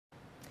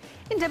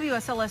In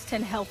WSLS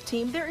 10 Health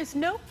Team, there is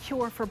no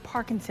cure for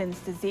Parkinson's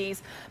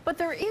disease, but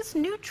there is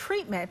new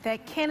treatment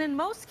that can, in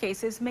most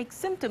cases, make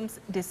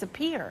symptoms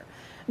disappear.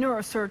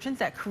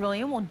 Neurosurgeons at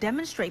Carilion will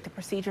demonstrate the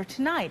procedure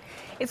tonight.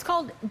 It's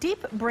called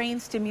deep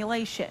brain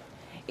stimulation.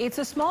 It's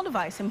a small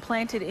device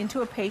implanted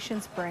into a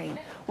patient's brain.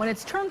 When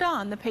it's turned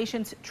on, the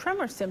patient's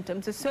tremor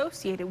symptoms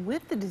associated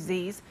with the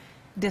disease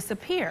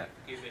disappear.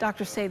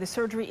 Doctors say the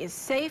surgery is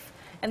safe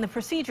and the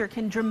procedure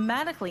can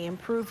dramatically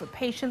improve a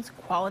patient's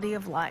quality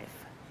of life.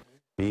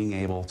 Being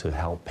able to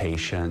help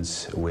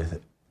patients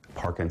with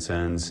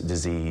Parkinson's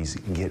disease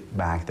get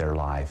back their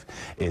life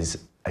is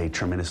a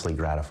tremendously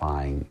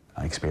gratifying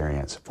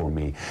experience for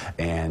me.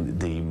 And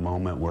the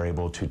moment we're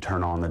able to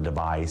turn on the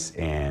device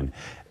and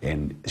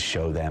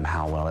show them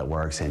how well it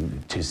works,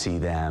 and to see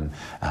them,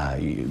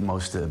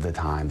 most of the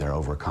time they're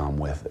overcome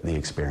with the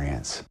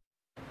experience.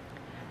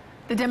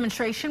 The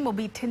demonstration will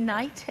be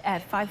tonight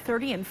at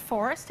 5:30 in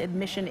Forest.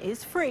 Admission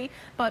is free,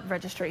 but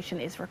registration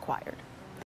is required.